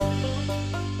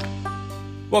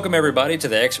Welcome, everybody, to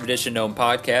the Expedition Gnome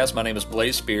podcast. My name is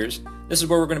Blaze Spears. This is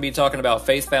where we're going to be talking about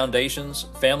faith foundations,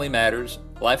 family matters,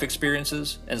 life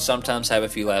experiences, and sometimes have a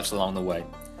few laughs along the way.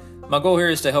 My goal here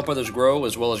is to help others grow,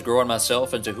 as well as growing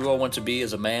myself into who I want to be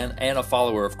as a man and a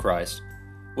follower of Christ.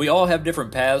 We all have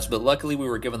different paths, but luckily we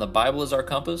were given the Bible as our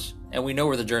compass, and we know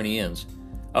where the journey ends.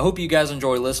 I hope you guys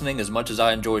enjoy listening as much as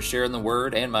I enjoy sharing the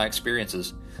word and my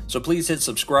experiences. So please hit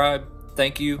subscribe,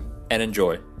 thank you, and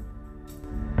enjoy.